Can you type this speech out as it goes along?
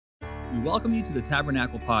We welcome you to the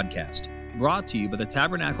Tabernacle Podcast, brought to you by the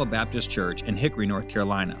Tabernacle Baptist Church in Hickory, North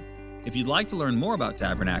Carolina. If you'd like to learn more about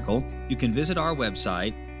Tabernacle, you can visit our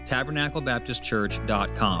website,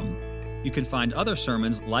 tabernaclebaptistchurch.com. You can find other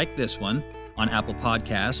sermons like this one on Apple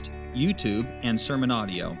Podcast, YouTube, and Sermon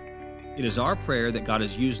Audio. It is our prayer that God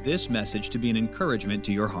has used this message to be an encouragement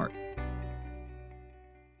to your heart.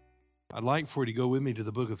 I'd like for you to go with me to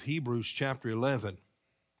the book of Hebrews chapter 11.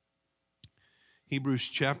 Hebrews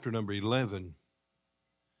chapter number 11.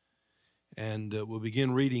 And we'll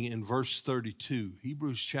begin reading in verse 32.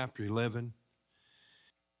 Hebrews chapter 11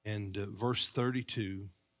 and verse 32.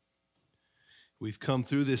 We've come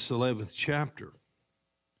through this 11th chapter,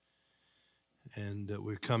 and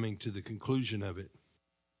we're coming to the conclusion of it.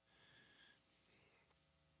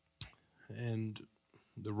 And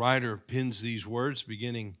the writer pens these words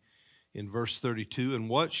beginning in verse 32, "And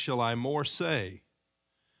what shall I more say?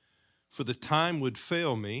 For the time would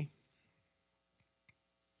fail me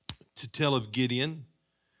to tell of Gideon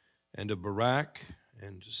and of Barak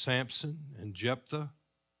and Samson and Jephthah,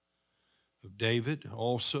 of David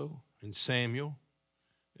also and Samuel,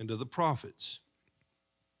 and of the prophets,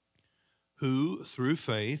 who through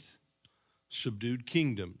faith subdued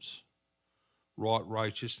kingdoms, wrought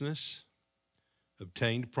righteousness,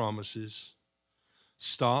 obtained promises,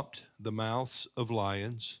 stopped the mouths of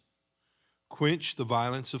lions, quenched the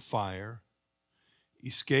violence of fire,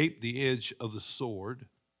 escaped the edge of the sword,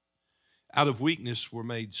 out of weakness were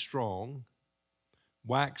made strong,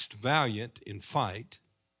 waxed valiant in fight,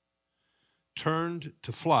 turned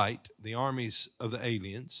to flight the armies of the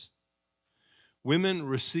aliens. Women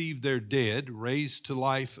received their dead, raised to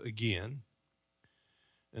life again,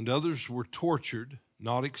 and others were tortured,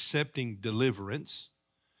 not accepting deliverance,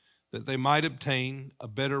 that they might obtain a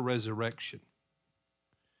better resurrection.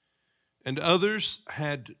 And others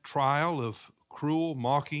had trial of cruel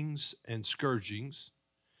mockings and scourgings,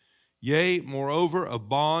 yea, moreover, of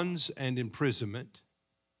bonds and imprisonment.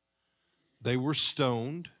 They were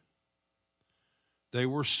stoned, they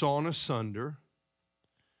were sawn asunder,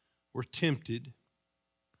 were tempted,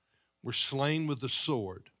 were slain with the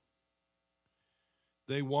sword.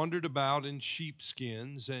 They wandered about in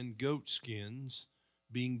sheepskins and goatskins,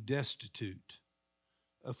 being destitute,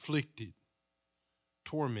 afflicted,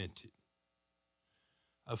 tormented,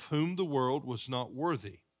 of whom the world was not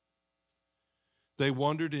worthy. They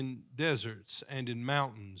wandered in deserts and in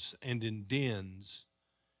mountains and in dens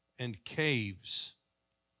and caves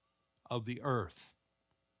of the earth.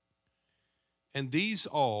 And these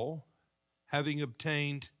all, having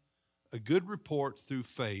obtained a good report through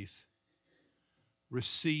faith,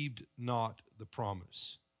 received not the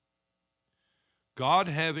promise, God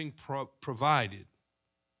having provided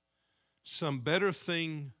some better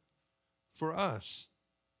thing for us,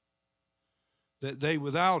 that they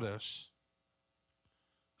without us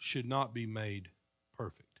should not be made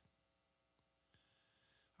perfect."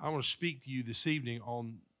 I want to speak to you this evening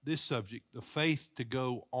on this subject, the faith to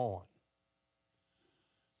go on.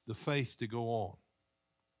 The faith to go on.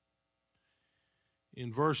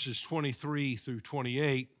 In verses 23 through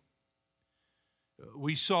 28,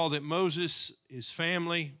 we saw that Moses, his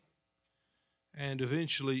family, and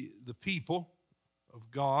eventually the people of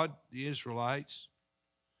God, the Israelites,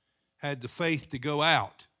 had the faith to go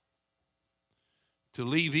out, to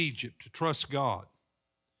leave Egypt, to trust God,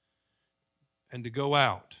 and to go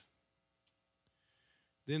out.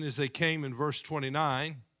 Then as they came in verse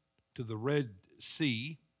 29 to the Red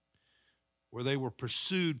Sea, where they were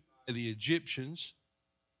pursued by the Egyptians,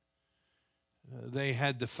 they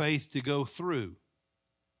had the faith to go through.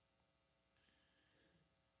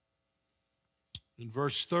 In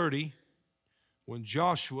verse 30, when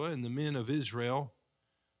Joshua and the men of Israel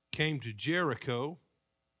came to Jericho,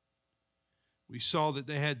 we saw that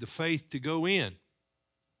they had the faith to go in.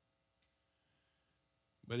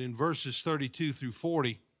 But in verses 32 through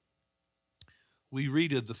 40, we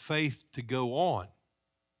read of the faith to go on.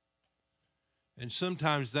 And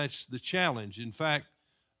sometimes that's the challenge. In fact,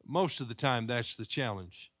 most of the time that's the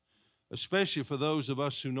challenge, especially for those of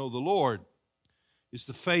us who know the Lord, is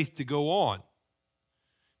the faith to go on.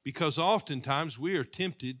 Because oftentimes we are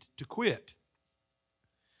tempted to quit.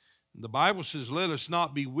 The Bible says, "Let us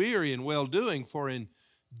not be weary in well-doing, for in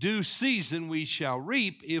due season we shall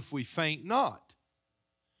reap if we faint not."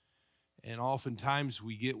 And oftentimes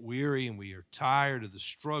we get weary and we are tired of the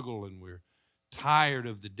struggle, and we're tired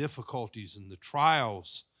of the difficulties and the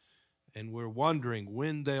trials, and we're wondering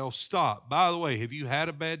when they'll stop. By the way, have you had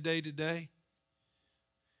a bad day today?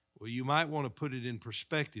 Well, you might want to put it in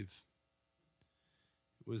perspective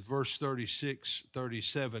with verse 36,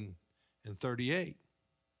 37, and 38.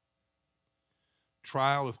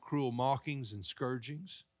 trial of cruel mockings and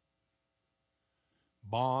scourgings,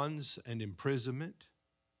 bonds and imprisonment,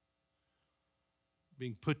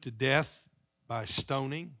 being put to death by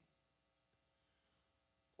stoning,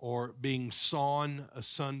 or being sawn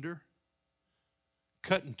asunder,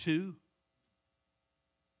 cut in two,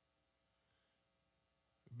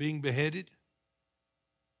 being beheaded.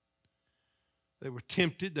 They were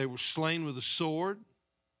tempted. They were slain with a sword.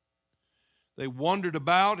 They wandered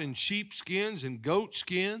about in sheepskins and goat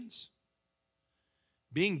skins,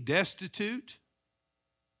 being destitute,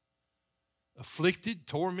 afflicted,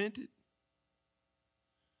 tormented,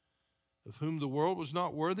 of whom the world was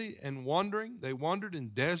not worthy, and wandering. They wandered in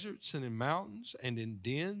deserts and in mountains and in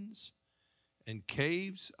dens and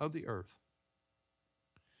caves of the earth.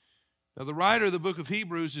 Now, the writer of the book of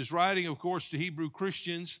Hebrews is writing, of course, to Hebrew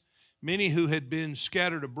Christians, many who had been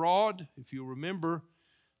scattered abroad. If you remember,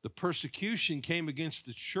 the persecution came against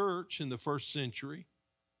the church in the first century.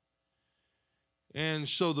 And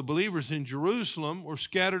so the believers in Jerusalem were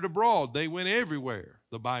scattered abroad. They went everywhere,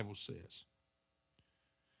 the Bible says.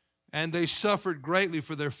 And they suffered greatly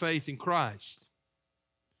for their faith in Christ.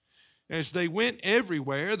 As they went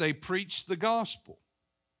everywhere, they preached the gospel.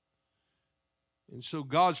 And so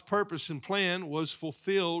God's purpose and plan was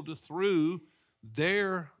fulfilled through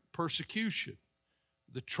their persecution,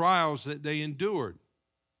 the trials that they endured.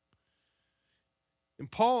 And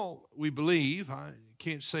Paul, we believe, I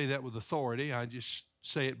can't say that with authority, I just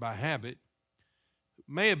say it by habit,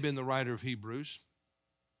 may have been the writer of Hebrews.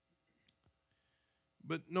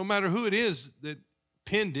 But no matter who it is that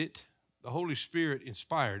penned it, the Holy Spirit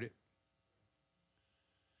inspired it.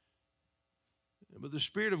 But the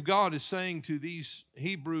Spirit of God is saying to these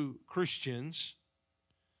Hebrew Christians,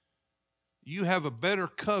 you have a better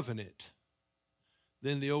covenant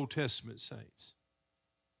than the Old Testament saints.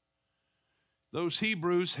 Those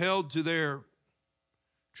Hebrews held to their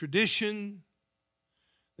tradition,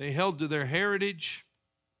 they held to their heritage,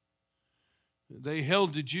 they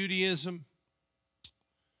held to Judaism.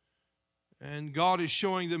 And God is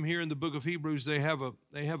showing them here in the book of Hebrews they have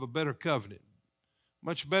a better covenant,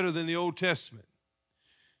 much better than the Old Testament.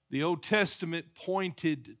 The Old Testament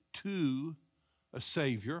pointed to a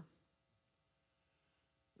Savior.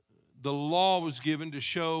 The law was given to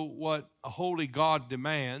show what a holy God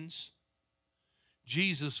demands.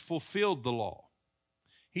 Jesus fulfilled the law.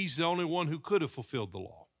 He's the only one who could have fulfilled the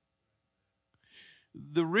law.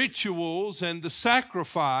 The rituals and the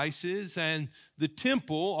sacrifices and the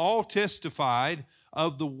temple all testified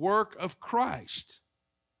of the work of Christ.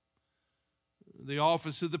 The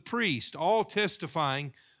office of the priest, all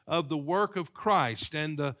testifying of the work of Christ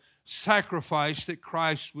and the sacrifice that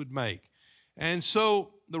Christ would make. And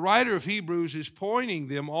so the writer of Hebrews is pointing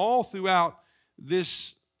them all throughout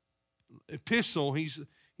this epistle.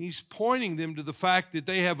 He's pointing them to the fact that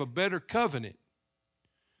they have a better covenant,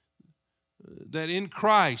 that in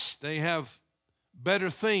Christ they have better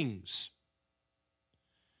things.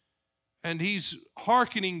 And he's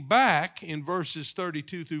hearkening back in verses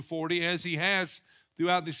 32 through 40, as he has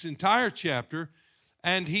throughout this entire chapter,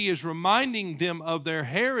 and he is reminding them of their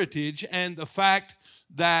heritage and the fact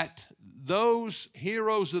that those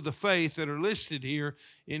heroes of the faith that are listed here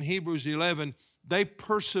in Hebrews 11, they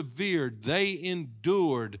persevered, they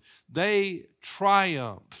endured, they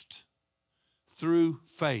triumphed through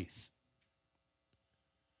faith.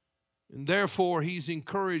 And therefore, he's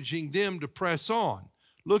encouraging them to press on.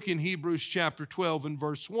 Look in Hebrews chapter 12 and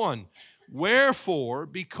verse 1. Wherefore,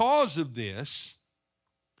 because of this,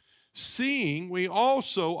 seeing we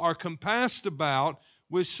also are compassed about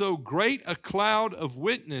with so great a cloud of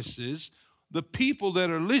witnesses, the people that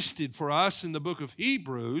are listed for us in the book of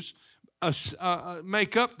Hebrews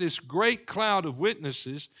make up this great cloud of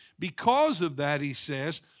witnesses. Because of that, he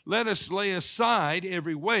says, let us lay aside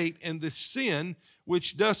every weight and the sin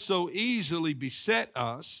which doth so easily beset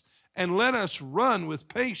us, and let us run with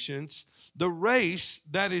patience the race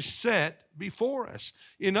that is set before us.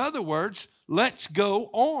 In other words, let's go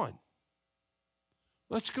on.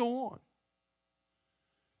 Let's go on.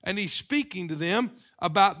 And he's speaking to them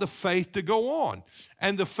about the faith to go on.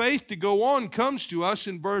 And the faith to go on comes to us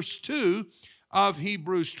in verse 2 of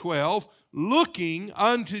Hebrews 12, looking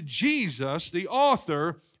unto Jesus, the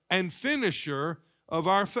author and finisher of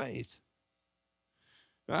our faith.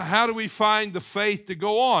 How do we find the faith to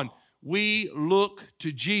go on? We look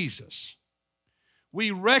to Jesus. We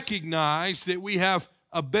recognize that we have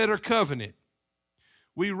a better covenant.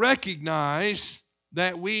 We recognize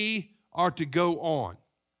that we are to go on.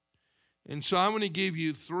 And so I'm going to give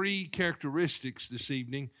you 3 characteristics this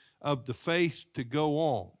evening of the faith to go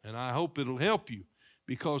on. And I hope it'll help you,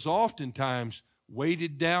 because oftentimes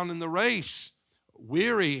weighted down in the race,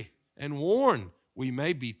 weary and worn, we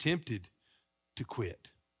may be tempted to quit.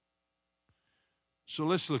 So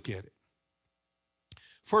let's look at it.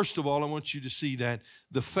 First of all, I want you to see that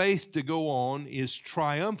the faith to go on is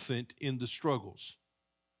triumphant in the struggles.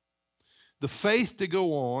 The faith to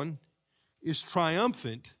go on is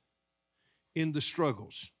triumphant in the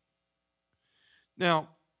struggles. Now,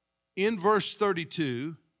 in verse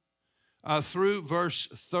 32 through verse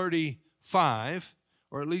 35,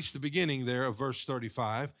 or at least the beginning there of verse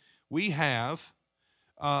 35, we have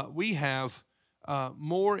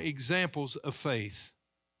more examples of faith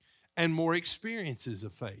and more experiences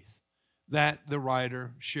of faith that the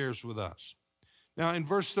writer shares with us. Now, in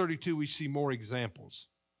verse 32, we see more examples.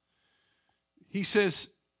 He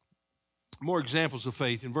says, more examples of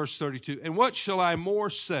faith in verse 32. And what shall I more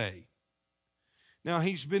say? Now,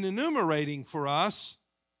 he's been enumerating for us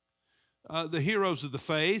the heroes of the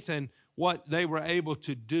faith and what they were able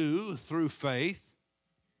to do through faith.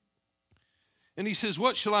 And he says,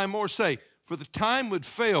 what shall I more say? For the time would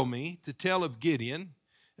fail me to tell of Gideon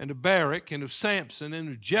and of Barak and of Samson and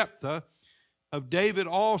of Jephthah, of David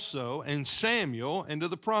also, and Samuel, and of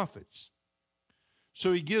the prophets.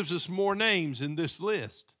 So he gives us more names in this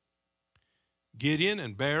list. Gideon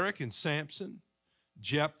and Barak and Samson,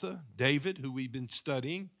 Jephthah, David, who we've been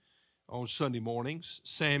studying on Sunday mornings,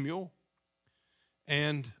 Samuel,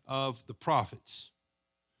 and of the prophets.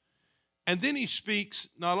 And then he speaks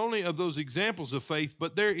not only of those examples of faith,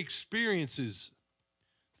 but their experiences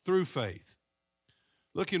through faith.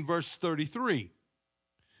 Look in verse 33.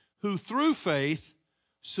 Who through faith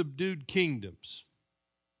subdued kingdoms.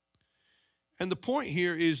 And the point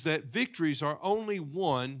here is that victories are only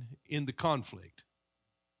won in the conflict.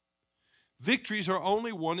 Victories are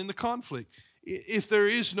only won in the conflict. If there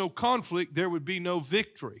is no conflict, there would be no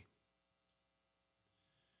victory.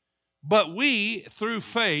 But we, through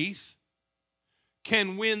faith,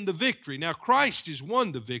 can win the victory. Now, Christ has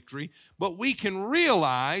won the victory, but we can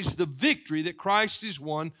realize the victory that Christ has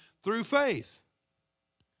won through faith.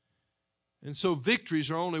 And so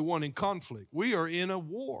victories are only won in conflict. We are in a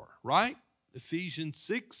war, right? Ephesians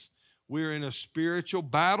 6, we're in a spiritual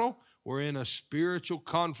battle. We're in a spiritual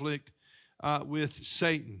conflict with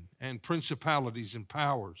Satan and principalities and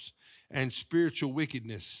powers and spiritual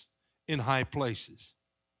wickedness in high places.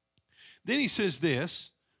 Then he says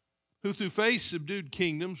this, who through faith subdued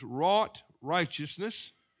kingdoms, wrought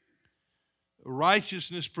righteousness.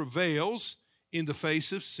 Righteousness prevails in the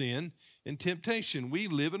face of sin and temptation. We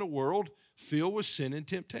live in a world filled with sin and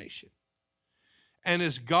temptation. And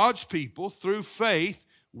as God's people, through faith,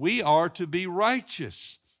 we are to be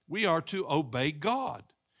righteous. We are to obey God.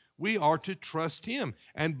 We are to trust Him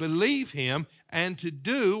and believe Him and to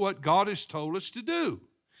do what God has told us to do.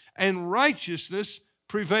 And righteousness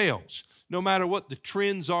prevails. No matter what the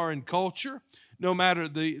trends are in culture, no matter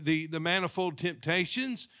the manifold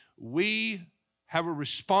temptations, we have a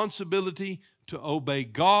responsibility to obey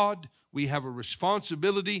God. We have a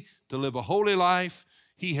responsibility to live a holy life.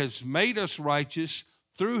 He has made us righteous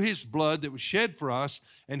through His blood that was shed for us,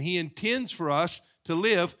 and He intends for us to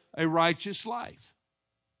live a righteous life.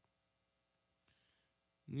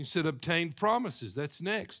 And He said, obtained promises. That's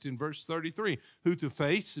next in verse 33. Who through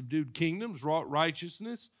faith subdued kingdoms, wrought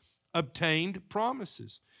righteousness, obtained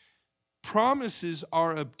promises. Promises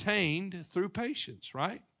are obtained through patience,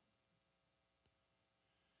 right?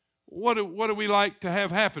 What do we like to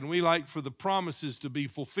have happen? We like for the promises to be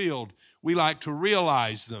fulfilled. We like to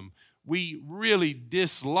realize them. We really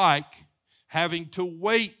dislike having to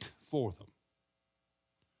wait for them.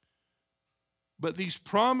 But these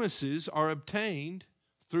promises are obtained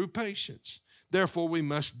through patience. Therefore, we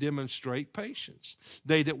must demonstrate patience.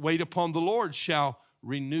 They that wait upon the Lord shall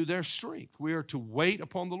renew their strength. We are to wait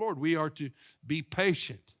upon the Lord. We are to be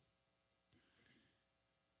patient.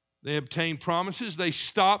 They obtained promises. They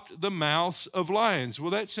stopped the mouths of lions.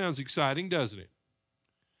 Well, that sounds exciting, doesn't it?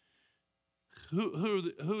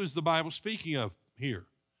 Who is the Bible speaking of here?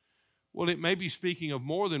 Well, it may be speaking of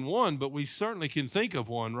more than one, but we certainly can think of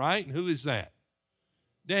one, right? And who is that?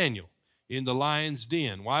 Daniel in the lion's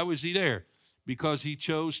den. Why was he there? Because he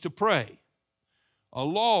chose to pray. A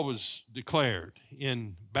law was declared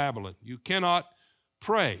in Babylon. You cannot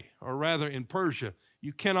pray, or rather in Persia,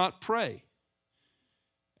 you cannot pray.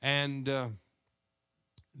 And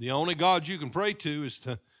the only God you can pray to is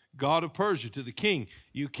the God of Persia, to the king.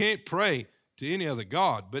 You can't pray to any other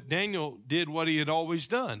God. But Daniel did what he had always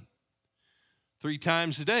done. 3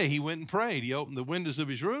 times a day he went and prayed. He opened the windows of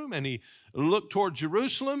his room and he looked toward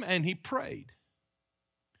Jerusalem and he prayed.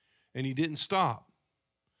 And he didn't stop.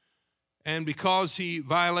 And because he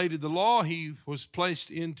violated the law, he was placed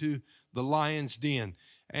into the lion's den.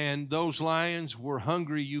 And those lions were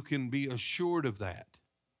hungry, you can be assured of that.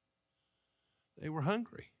 They were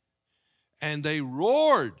hungry. And they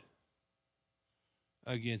roared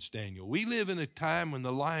against Daniel. We live in a time when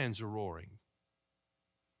the lions are roaring.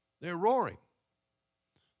 They're roaring.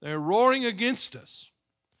 They're roaring against us,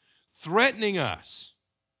 threatening us.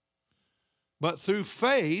 But through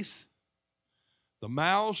faith, the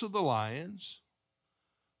mouths of the lions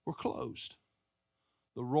were closed.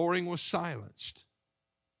 The roaring was silenced.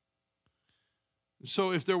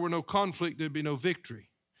 So if there were no conflict, there'd be no victory.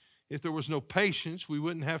 If there was no patience, we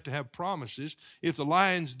wouldn't have to have promises. If the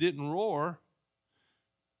lions didn't roar,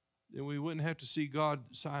 then we wouldn't have to see God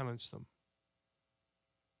silence them.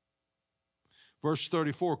 Verse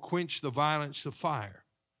 34, quench the violence of fire.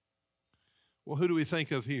 Well, who do we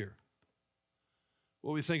think of here?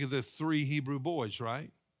 Well, we think of the 3 Hebrew boys,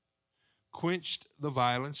 right? Quenched the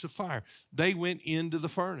violence of fire. They went into the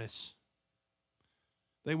furnace.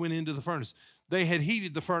 They went into the furnace. They had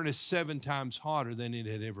heated the furnace 7 times hotter than it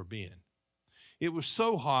had ever been. It was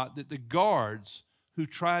so hot that the guards who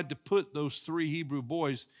tried to put those 3 Hebrew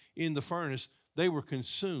boys in the furnace, they were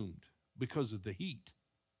consumed because of the heat.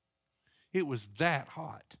 It was that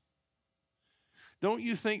hot. Don't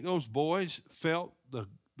you think those boys felt the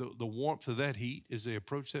warmth of that heat as they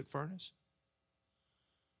approached that furnace?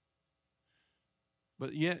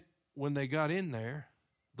 But yet, when they got in there,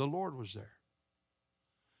 the Lord was there.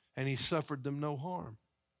 And he suffered them no harm.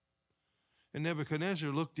 And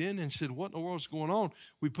Nebuchadnezzar looked in and said, what in the world's going on?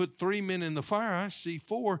 We put 3 men in the fire. I see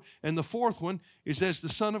 4. And the 4th one is as the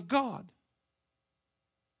Son of God.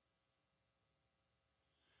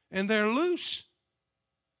 And they're loose.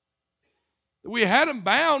 We had them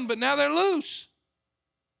bound, but now they're loose.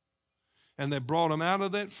 And they brought them out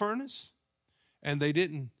of that furnace. And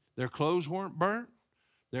their clothes weren't burnt.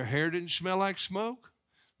 Their hair didn't smell like smoke.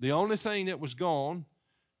 The only thing that was gone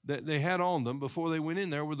that they had on them before they went in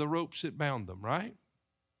there were the ropes that bound them, right?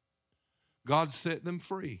 God set them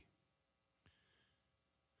free.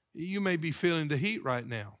 You may be feeling the heat right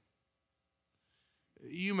now.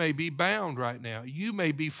 You may be bound right now. You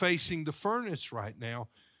may be facing the furnace right now,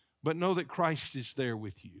 but know that Christ is there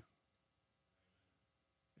with you.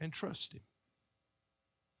 And trust him.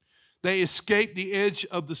 They escaped the edge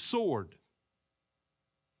of the sword.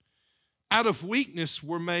 Out of weakness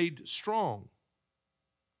were made strong.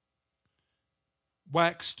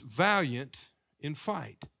 Waxed valiant in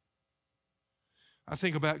fight. I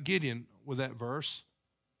think about Gideon with that verse.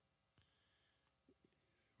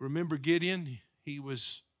 Remember Gideon? He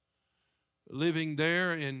was living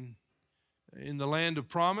there in the land of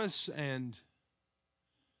promise, and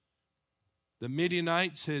the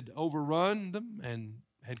Midianites had overrun them and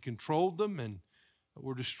had controlled them and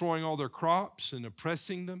were destroying all their crops and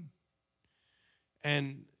oppressing them.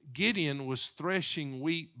 And Gideon was threshing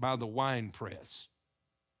wheat by the winepress.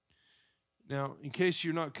 Now, in case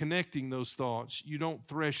you're not connecting those thoughts, you don't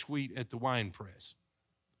thresh wheat at the winepress.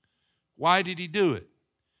 Why did he do it?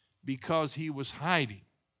 Because he was hiding.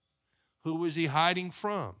 Who was he hiding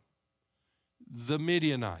from? The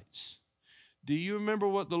Midianites. Do you remember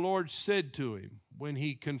what the Lord said to him when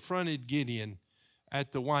he confronted Gideon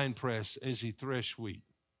at the winepress as he threshed wheat?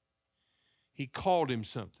 He called him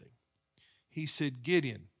something. He said,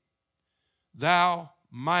 Gideon, thou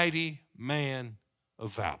mighty man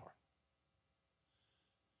of valor.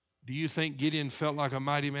 Do you think Gideon felt like a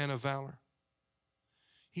mighty man of valor?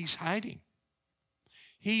 He's hiding.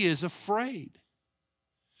 He is afraid.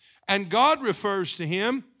 And God refers to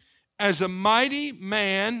him as a mighty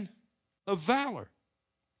man of valor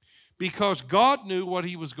because God knew what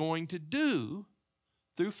he was going to do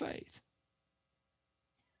through faith.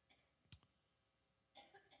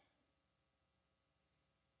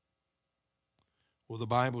 Well, the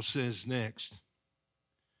Bible says next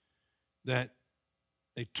that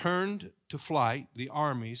they turned to flight the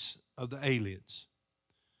armies of the aliens.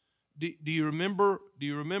 Do you remember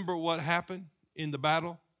what happened in the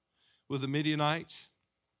battle with the Midianites?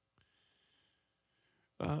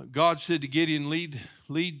 God said to Gideon, lead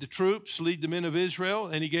the troops, lead the men of Israel,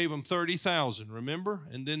 and he gave them 30,000, remember?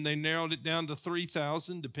 And then they narrowed it down to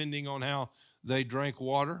 3,000, depending on how they drank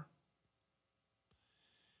water.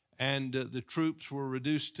 And the troops were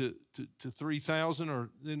reduced to 3,000, or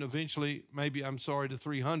then eventually, to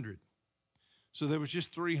 300. So there was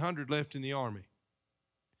just 300 left in the army.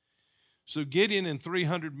 So Gideon and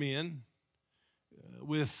 300 men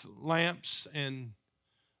with lamps and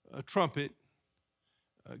a trumpet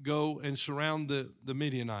go and surround the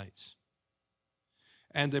Midianites.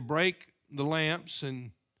 And they break the lamps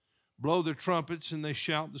and blow their trumpets, and they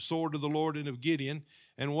shout the sword of the Lord and of Gideon.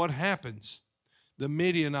 And what happens? The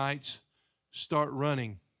Midianites start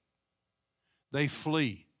running. They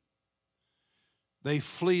flee. They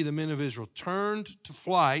flee, the men of Israel. Turned to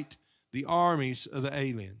flight the armies of the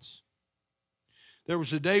aliens. There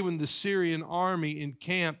was a day when the Syrian army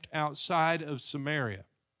encamped outside of Samaria.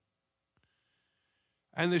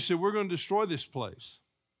 And they said, we're going to destroy this place.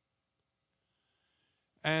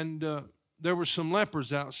 And there were some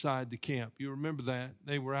lepers outside the camp. You remember that?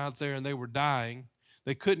 They were out there and they were dying.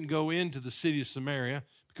 They couldn't go into the city of Samaria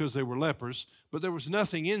because they were lepers, but there was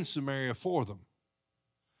nothing in Samaria for them.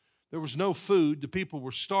 There was no food. The people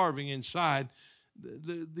were starving inside.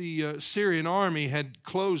 The Syrian army had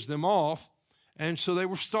closed them off, and so they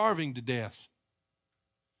were starving to death.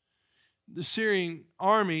 The Syrian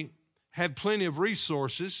army had plenty of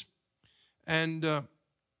resources,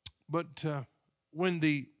 but when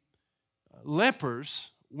the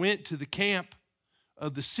lepers went to the camp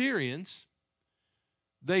of the Syrians,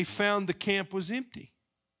 they found the camp was empty.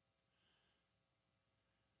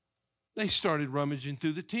 They started rummaging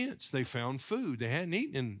through the tents. They found food. They hadn't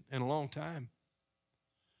eaten in a long time.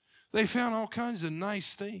 They found all kinds of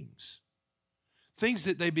nice things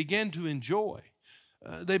that they began to enjoy.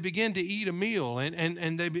 They began to eat a meal,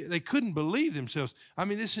 and they couldn't believe themselves. I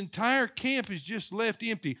mean, this entire camp is just left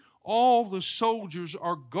empty. All the soldiers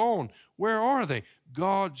are gone. Where are they?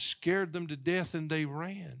 God scared them to death, and they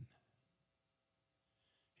ran.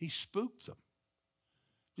 He spooked them,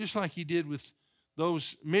 just like he did with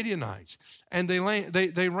those Midianites. And they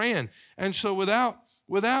ran. And so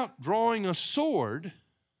without drawing a sword,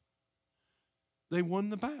 they won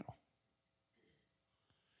the battle.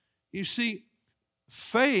 You see,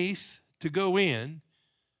 faith to go in,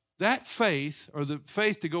 that faith, or the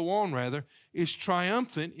faith to go on rather, is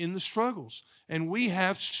triumphant in the struggles. And we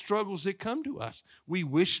have struggles that come to us. We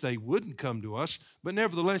wish they wouldn't come to us, but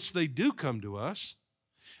nevertheless they do come to us.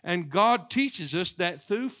 And God teaches us that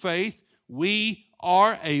through faith we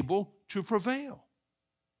are able to prevail.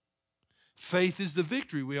 Faith is the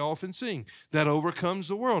victory we often sing that overcomes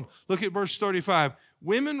the world. Look at verse 35.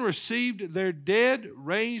 Women received their dead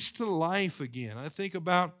raised to life again. I think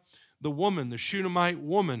about the woman, the Shunammite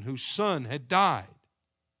woman whose son had died.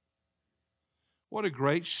 What a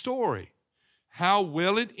great story. How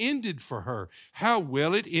well it ended for her. How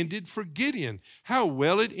well it ended for Gideon. How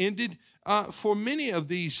well it ended for many of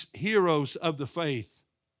these heroes of the faith.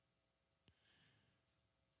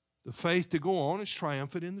 The faith to go on is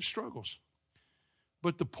triumphant in the struggles.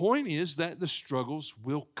 But the point is that the struggles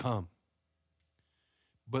will come.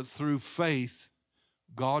 But through faith,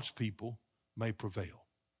 God's people may prevail.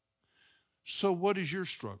 So what is your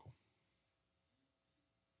struggle?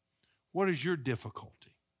 What is your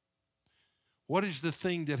difficulty? What is the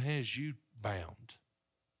thing that has you bound?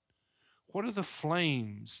 What are the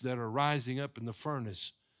flames that are rising up in the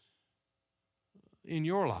furnace in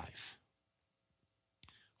your life?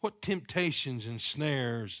 What temptations and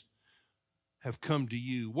snares have come to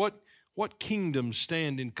you? What kingdoms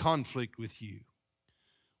stand in conflict with you?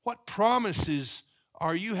 What promises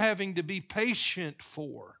are you having to be patient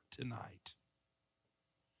for tonight?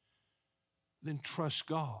 Then trust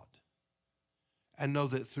God and know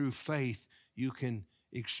that through faith you can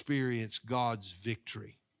experience God's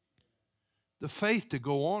victory. The faith to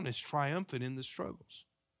go on is triumphant in the struggles.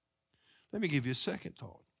 Let me give you a second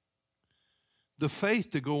thought. The faith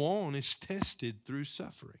to go on is tested through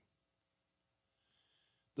suffering.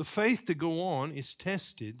 The faith to go on is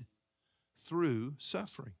tested through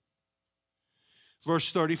suffering.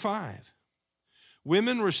 Verse 35.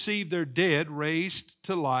 Women received their dead raised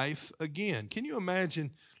to life again. Can you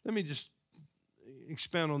imagine? Let me just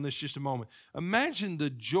expound on this just a moment. Imagine the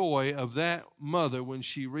joy of that mother when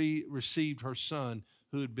she received her son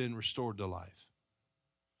who had been restored to life.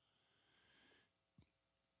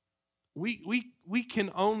 We can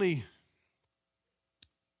only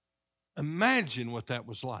imagine what that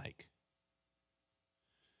was like.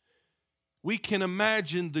 We can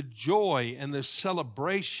imagine the joy and the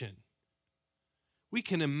celebration. We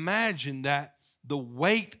can imagine that the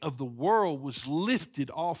weight of the world was lifted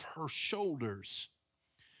off her shoulders.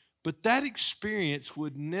 But that experience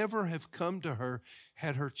would never have come to her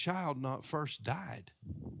had her child not first died.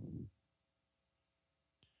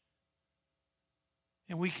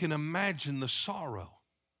 And we can imagine the sorrow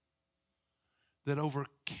that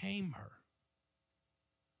overcame her.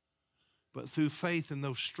 But through faith in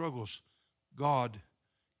those struggles, God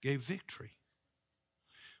gave victory.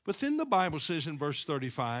 But then the Bible says in verse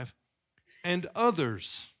 35, and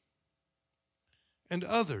others. And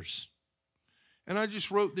I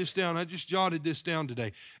just wrote this down. I just jotted this down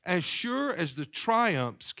today. As sure as the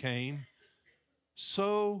triumphs came,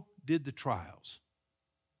 so did the trials.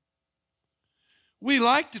 We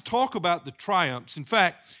like to talk about the triumphs. In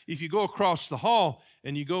fact, if you go across the hall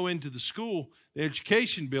and you go into the school, the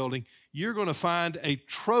education building, you're going to find a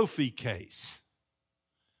trophy case.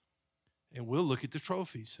 And we'll look at the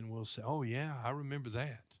trophies and we'll say, oh, yeah, I remember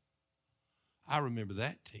that. I remember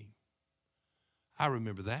that team. I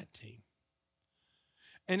remember that team.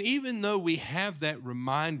 And even though we have that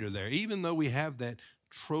reminder there, even though we have that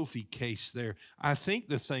trophy case there, I think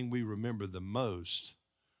the thing we remember the most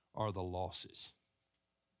are the losses,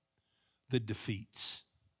 the defeats,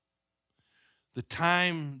 the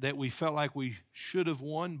time that we felt like we should have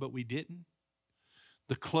won, but we didn't,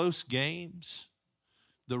 the close games,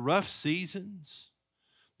 the rough seasons,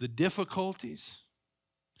 the difficulties.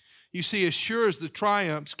 You see, as sure as the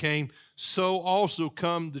triumphs came, so also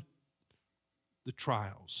come the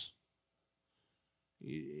trials.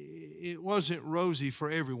 It wasn't rosy for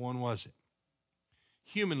everyone, was it?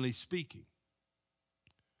 Humanly speaking.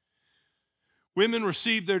 Women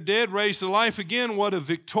received their dead, raised to life again. What a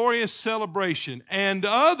victorious celebration. And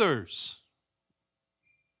others.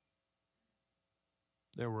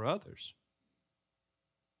 There were others.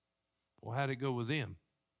 Well, how'd it go with them?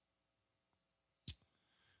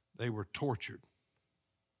 They were tortured,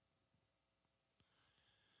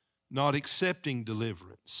 not accepting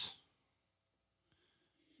deliverance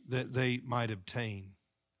that they might obtain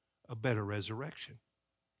a better resurrection.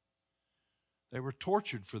 They were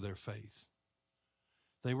tortured for their faith.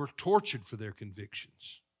 They were tortured for their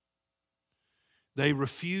convictions. They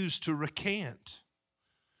refused to recant.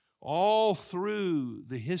 All through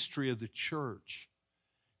the history of the church,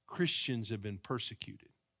 Christians have been persecuted.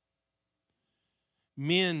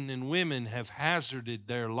 Men and women have hazarded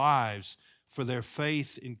their lives for their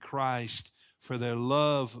faith in Christ, for their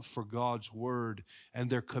love for God's word, and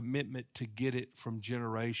their commitment to get it from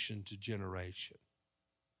generation to generation.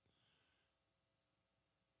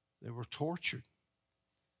 They were tortured,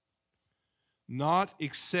 not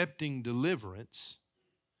accepting deliverance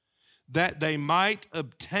that they might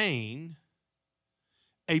obtain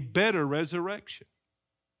a better resurrection.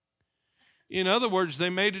 In other words, they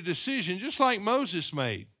made a decision just like Moses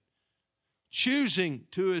made, choosing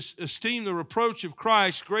to esteem the reproach of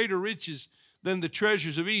Christ greater riches than the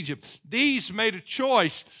treasures of Egypt. These made a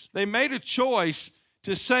choice. They made a choice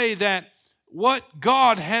to say that what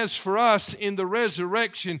God has for us in the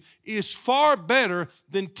resurrection is far better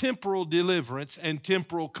than temporal deliverance and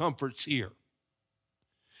temporal comforts here.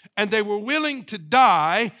 And they were willing to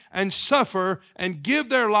die and suffer and give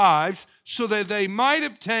their lives so that they might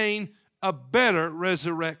obtain a better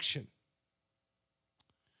resurrection.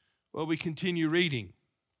 Well, we continue reading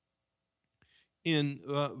in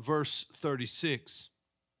verse 36.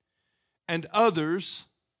 And others,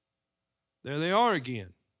 there they are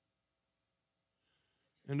again.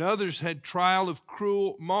 And others had trial of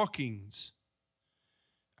cruel mockings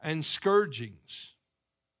and scourgings.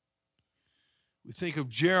 We think of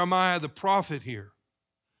Jeremiah the prophet here,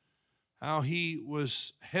 how he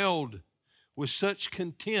was held with such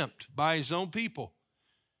contempt by his own people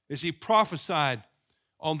as he prophesied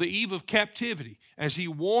on the eve of captivity, as he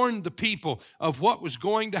warned the people of what was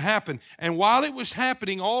going to happen. And while it was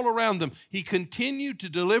happening all around them, he continued to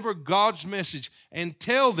deliver God's message and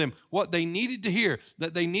tell them what they needed to hear,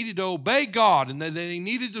 that they needed to obey God and that they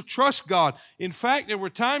needed to trust God. In fact, there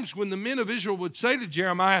were times when the men of Israel would say to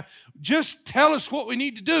Jeremiah, just tell us what we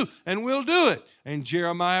need to do and we'll do it. And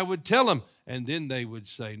Jeremiah would tell them, and then they would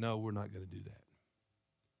say, no, we're not going to do that.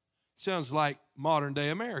 Sounds like modern day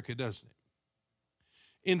America, doesn't it?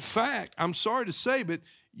 In fact, I'm sorry to say, but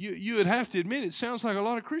you would have to admit it sounds like a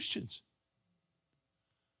lot of Christians.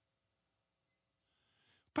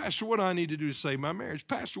 Pastor, what do I need to do to save my marriage?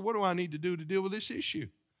 Pastor, what do I need to do to deal with this issue?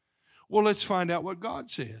 Well, let's find out what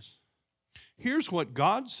God says. Here's what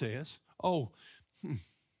God says. Oh,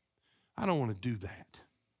 I don't want to do that.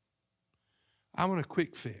 I want a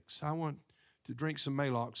quick fix. I want to drink some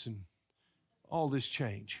Maalox and all this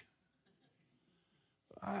change.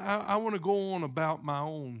 I want to go on about my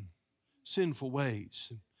own sinful ways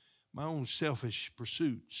and my own selfish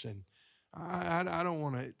pursuits, and I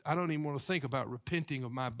don't even want to think about repenting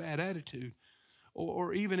of my bad attitude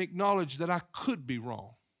or even acknowledge that I could be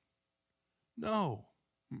wrong. No.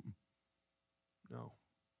 No.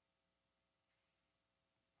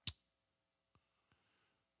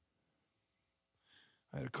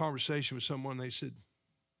 I had a conversation with someone. They said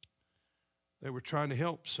they were trying to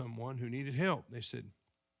help someone who needed help. They said,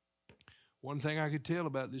 one thing I could tell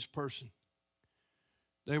about this person,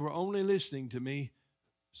 they were only listening to me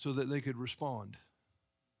so that they could respond.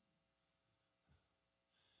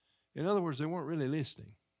 In other words, they weren't really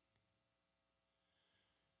listening.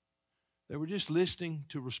 They were just listening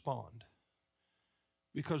to respond.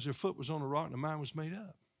 because their foot was on a rock and their mind was made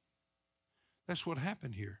up. That's what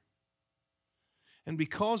happened here. And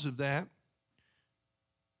because of that,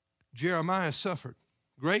 Jeremiah suffered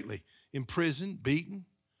greatly. Imprisoned, beaten,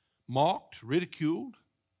 mocked, ridiculed.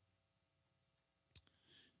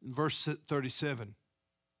 In verse 37,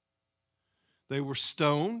 they were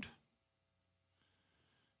stoned.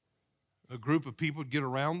 A group of people would get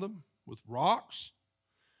around them with rocks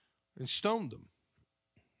and stone them.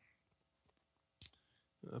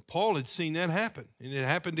 Paul had seen that happen, and it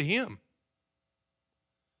happened to him.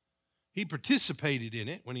 He participated in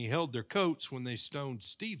it when he held their coats when they stoned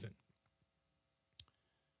Stephen.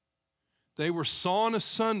 They were sawn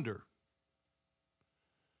asunder.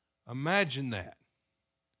 Imagine that.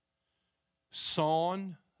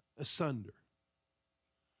 Sawn asunder.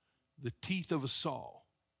 The teeth of a saw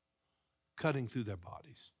cutting through their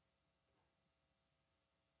bodies.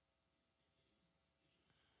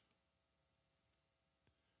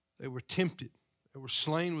 They were tempted. They were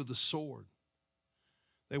slain with the sword.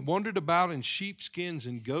 They wandered about in sheepskins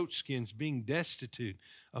and goatskins, being destitute,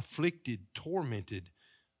 afflicted, tormented,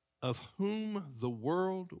 of whom the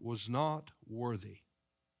world was not worthy.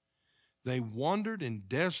 They wandered in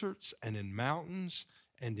deserts and in mountains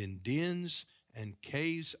and in dens and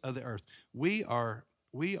caves of the earth. We are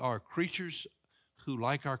creatures who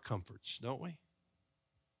like our comforts, don't we?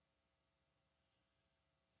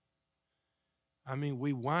 I mean,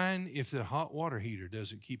 we whine if the hot water heater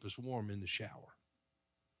doesn't keep us warm in the shower.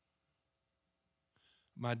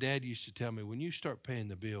 My dad used to tell me, when you start paying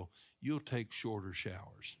the bill, you'll take shorter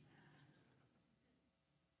showers.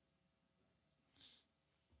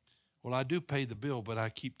 Well, I do pay the bill, but I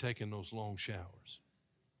keep taking those long showers.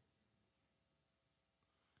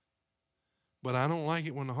 But I don't like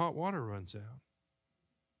it when the hot water runs out.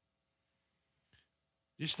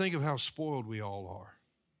 Just think of how spoiled we all are.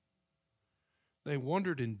 They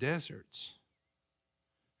wandered in deserts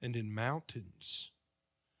and in mountains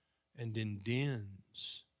and in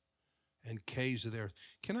dens and caves of the earth.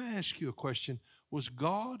 Can I ask you a question? Was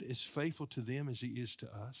God as faithful to them as he is to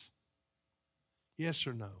us? Yes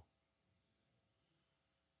or no?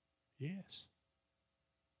 Yes.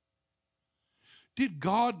 Did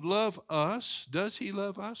God love us? Does he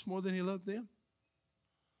love us more than he loved them?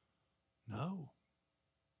 No.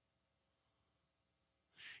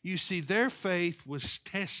 You see, their faith was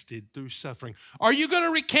tested through suffering. Are you going to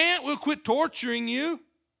recant? We'll quit torturing you.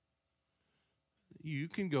 You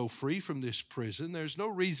can go free from this prison. There's no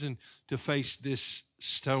reason to face this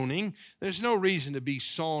stoning. There's no reason to be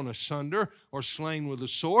sawn asunder or slain with a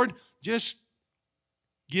sword. Just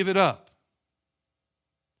give it up.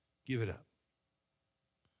 Give it up.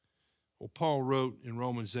 Well, Paul wrote in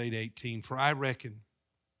Romans 8:18, "For I reckon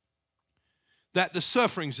that the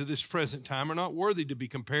sufferings of this present time are not worthy to be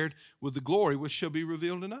compared with the glory which shall be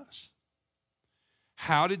revealed in us."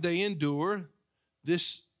 How did they endure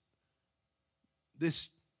this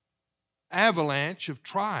avalanche of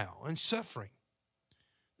trial and suffering?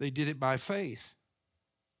 They did it by faith.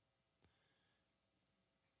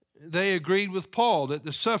 They agreed with Paul that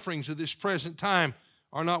the sufferings of this present time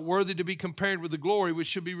are not worthy to be compared with the glory which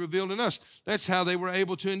should be revealed in us. That's how they were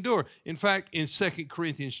able to endure. In fact, in 2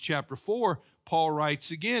 Corinthians chapter 4, Paul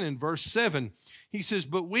writes again in verse 7, he says,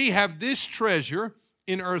 "But we have this treasure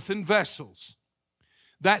in earthen vessels,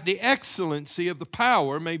 that the excellency of the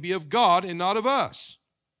power may be of God and not of us."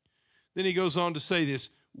 Then he goes on to say this,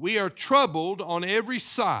 "We are troubled on every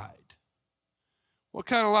side." What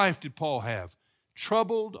kind of life did Paul have?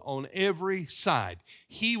 Troubled on every side.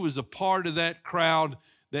 He was a part of that crowd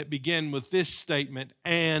that began with this statement,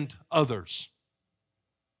 "and others."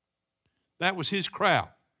 That was his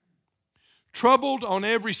crowd. Troubled on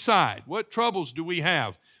every side. What troubles do we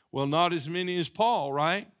have? Well, not as many as Paul,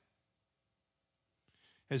 right?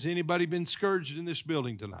 Has anybody been scourged in this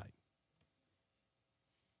building tonight?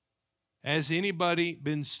 Has anybody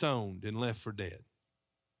been stoned and left for dead?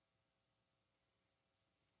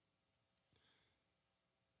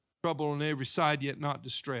 Trouble on every side, yet not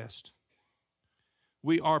distressed.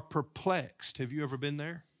 We are perplexed. Have you ever been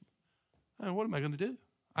there? What am I going to do?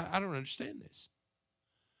 I don't understand this.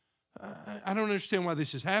 I don't understand why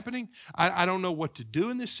this is happening. I don't know what to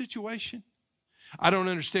do in this situation. I don't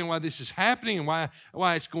understand why this is happening and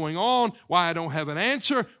why it's going on, why I don't have an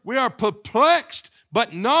answer. We are perplexed,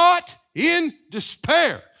 but not in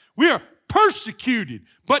despair. We are persecuted,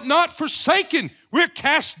 but not forsaken. We're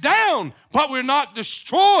cast down, but we're not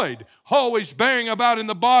destroyed. Always bearing about in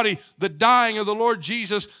the body the dying of the Lord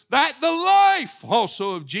Jesus, that the life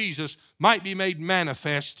also of Jesus might be made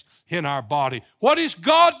manifest in our body. What is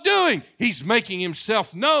God doing? He's making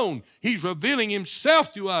himself known. He's revealing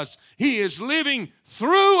himself to us. He is living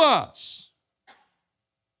through us.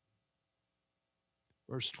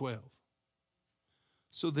 Verse 12.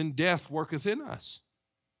 So then death worketh in us,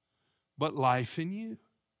 but life in you.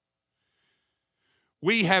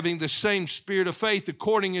 We, having the same spirit of faith,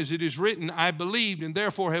 according as it is written, I believed, and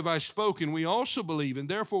therefore have I spoken. We also believe, and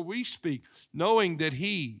therefore we speak, knowing that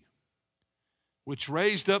he which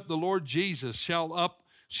raised up the Lord Jesus shall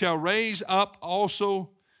raise up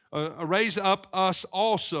us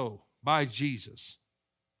also by Jesus,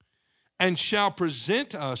 and shall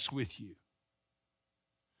present us with you.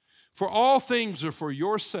 For all things are for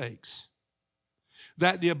your sakes,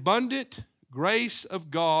 that the abundant grace of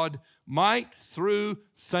God might, through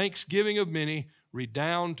thanksgiving of many,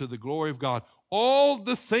 redound to the glory of God. All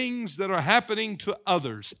the things that are happening to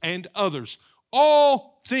others and others,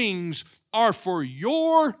 all things are for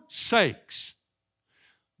your sakes.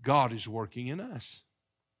 God is working in us.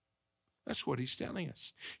 That's what he's telling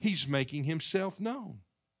us. He's making himself known.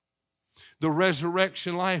 The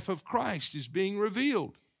resurrection life of Christ is being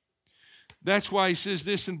revealed. That's why he says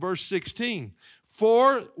this in verse 16.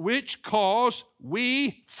 For which cause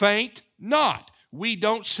we faint not. We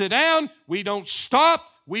don't sit down. We don't stop.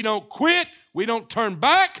 We don't quit. We don't turn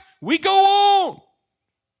back. We go on.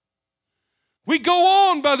 We go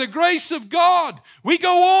on by the grace of God. We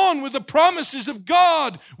go on with the promises of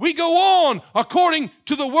God. We go on according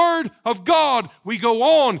to the word of God. We go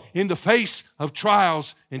on in the face of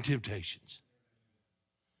trials and temptations.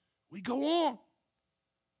 We go on.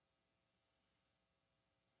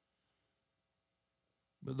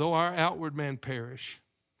 But though our outward man perish,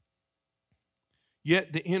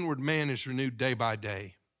 yet the inward man is renewed day by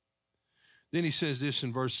day. Then he says this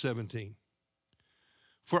in verse 17.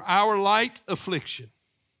 For our light affliction,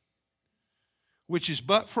 which is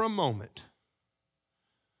but for a moment,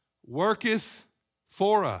 worketh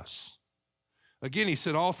for us. Again, he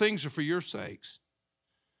said, all things are for your sakes.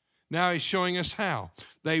 Now he's showing us how.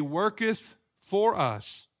 They worketh for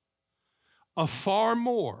us a far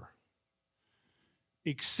more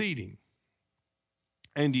exceeding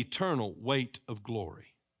and eternal weight of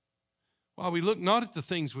glory, while we look not at the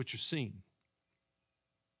things which are seen,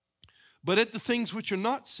 but at the things which are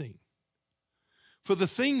not seen. For the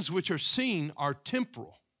things which are seen are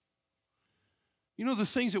temporal. You know, the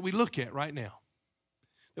things that we look at right now,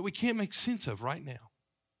 that we can't make sense of right now.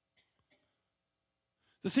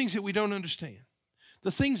 The things that we don't understand.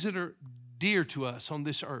 The things that are dear to us on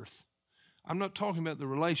this earth. I'm not talking about the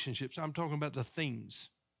relationships. I'm talking about the things.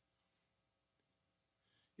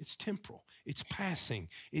 It's temporal. It's passing.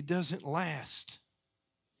 It doesn't last.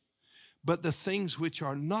 But the things which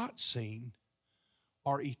are not seen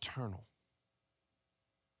are eternal.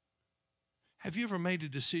 Have you ever made a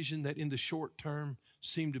decision that in the short term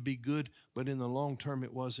seemed to be good, but in the long term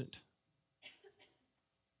it wasn't?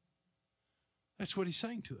 That's what he's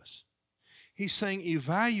saying to us. He's saying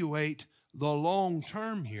evaluate the long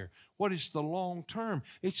term here. What is the long term?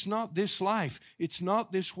 It's not this life. It's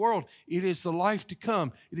not this world. It is the life to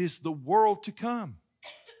come. It is the world to come.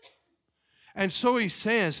 And so he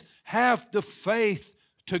says, have the faith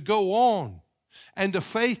to go on. And the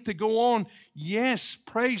faith to go on, yes,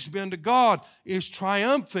 praise be unto God, is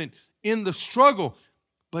triumphant in the struggle,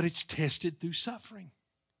 but it's tested through suffering.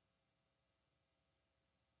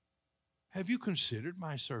 Have you considered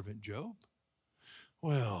my servant Job?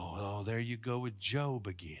 Well, there you go with Job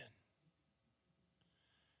again.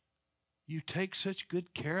 You take such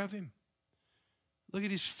good care of him. Look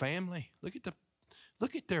at his family. Look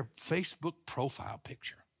at their Facebook profile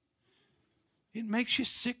picture. It makes you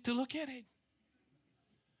sick to look at it.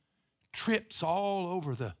 Trips all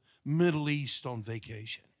over the Middle East on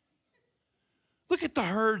vacation. Look at the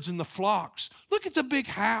herds and the flocks. Look at the big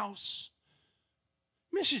house.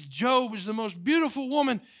 Mrs. Job is the most beautiful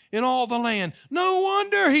woman in all the land. No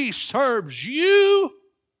wonder he serves you.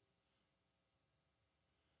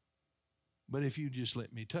 But if you just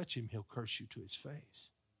let me touch him, he'll curse you to his face.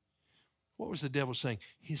 What was the devil saying?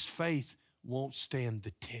 His faith won't stand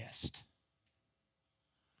the test.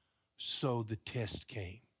 So the test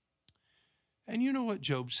came. And you know what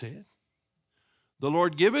Job said? The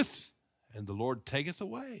Lord giveth, and the Lord taketh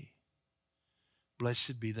away.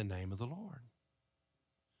 Blessed be the name of the Lord.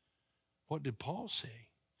 What did Paul say?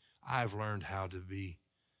 I've learned how to be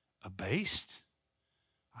abased.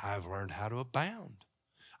 I've learned how to abound.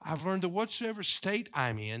 I've learned that whatsoever state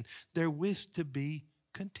I'm in, therewith to be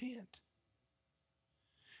content.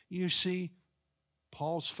 You see,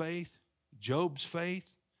 Paul's faith, Job's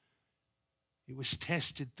faith, it was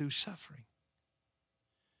tested through suffering.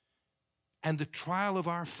 And the trial of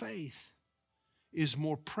our faith is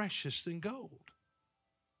more precious than gold.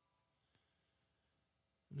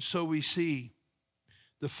 And so we see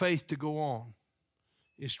the faith to go on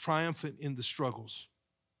is triumphant in the struggles.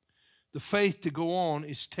 The faith to go on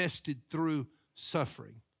is tested through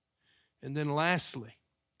suffering. And then lastly,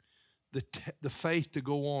 the faith to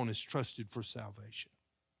go on is trusted for salvation.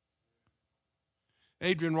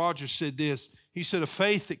 Adrian Rogers said this. He said, a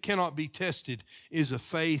faith that cannot be tested is a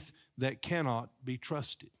faith that cannot be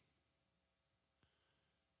trusted.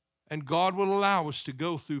 And God will allow us to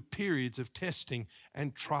go through periods of testing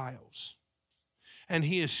and trials. And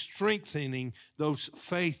He is strengthening those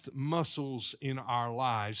faith muscles in our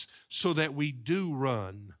lives so that we do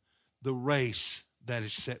run the race that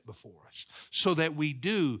is set before us, so that we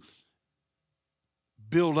do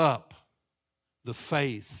build up the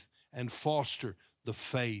faith and foster the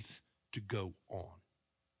faith to go on.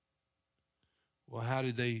 Well, how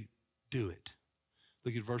did they do it?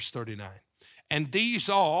 Look at verse 39. And these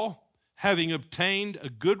all, having obtained a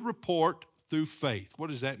good report through faith. What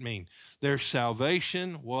does that mean? Their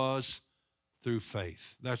salvation was through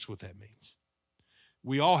faith. That's what that means.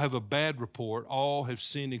 We all have a bad report. All have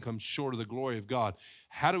sinned and come short of the glory of God.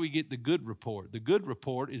 How do we get the good report? The good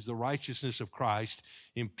report is the righteousness of Christ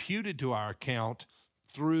imputed to our account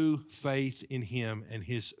through faith in Him and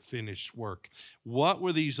His finished work. What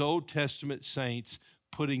were these Old Testament saints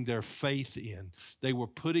putting their faith in? They were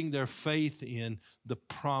putting their faith in the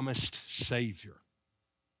promised Savior.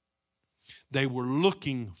 They were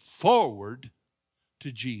looking forward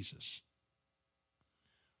to Jesus.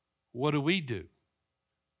 What do?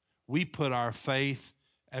 We put our faith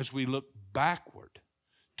as we look backward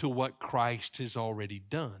to what Christ has already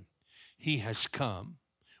done. He has come.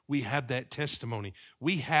 We have that testimony.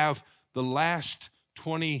 We have the last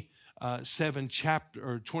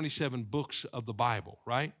 27 books of the Bible,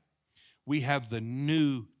 right? We have the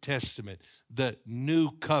New Testament, the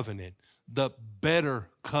New Covenant, the better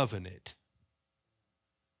covenant.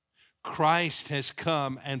 Christ has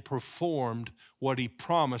come and performed what He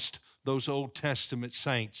promised those Old Testament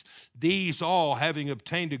saints. These all, having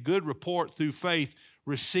obtained a good report through faith,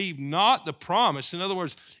 received not the promise. In other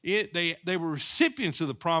words, they were recipients of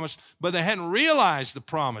the promise, but they hadn't realized the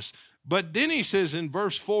promise. But then he says in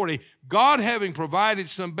verse 40, God having provided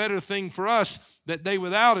some better thing for us, that they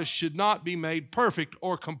without us should not be made perfect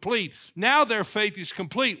or complete. Now their faith is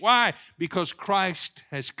complete. Why? Because Christ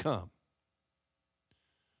has come.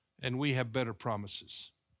 And we have better promises.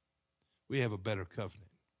 We have a better covenant.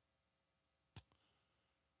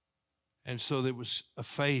 And so there was a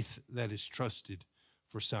faith that is trusted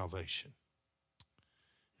for salvation.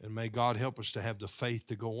 And may God help us to have the faith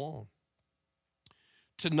to go on.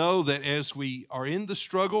 To know that as we are in the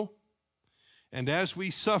struggle and as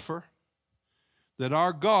we suffer, that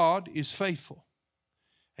our God is faithful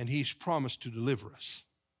and He's promised to deliver us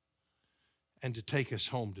and to take us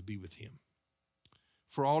home to be with Him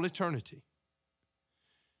for all eternity.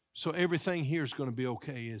 So everything here is going to be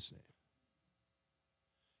okay, isn't it?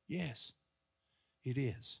 Yes, it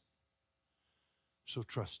is. So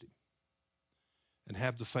trust Him and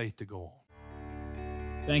have the faith to go on.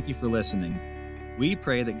 Thank you for listening. We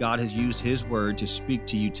pray that God has used His Word to speak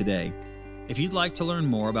to you today. If you'd like to learn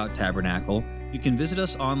more about Tabernacle, you can visit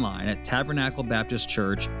us online at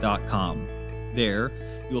tabernaclebaptistchurch.com. There,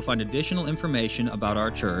 you'll find additional information about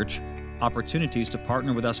our church, opportunities to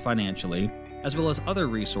partner with us financially, as well as other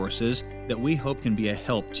resources that we hope can be a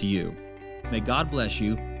help to you. May God bless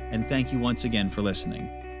you, and thank you once again for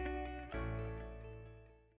listening.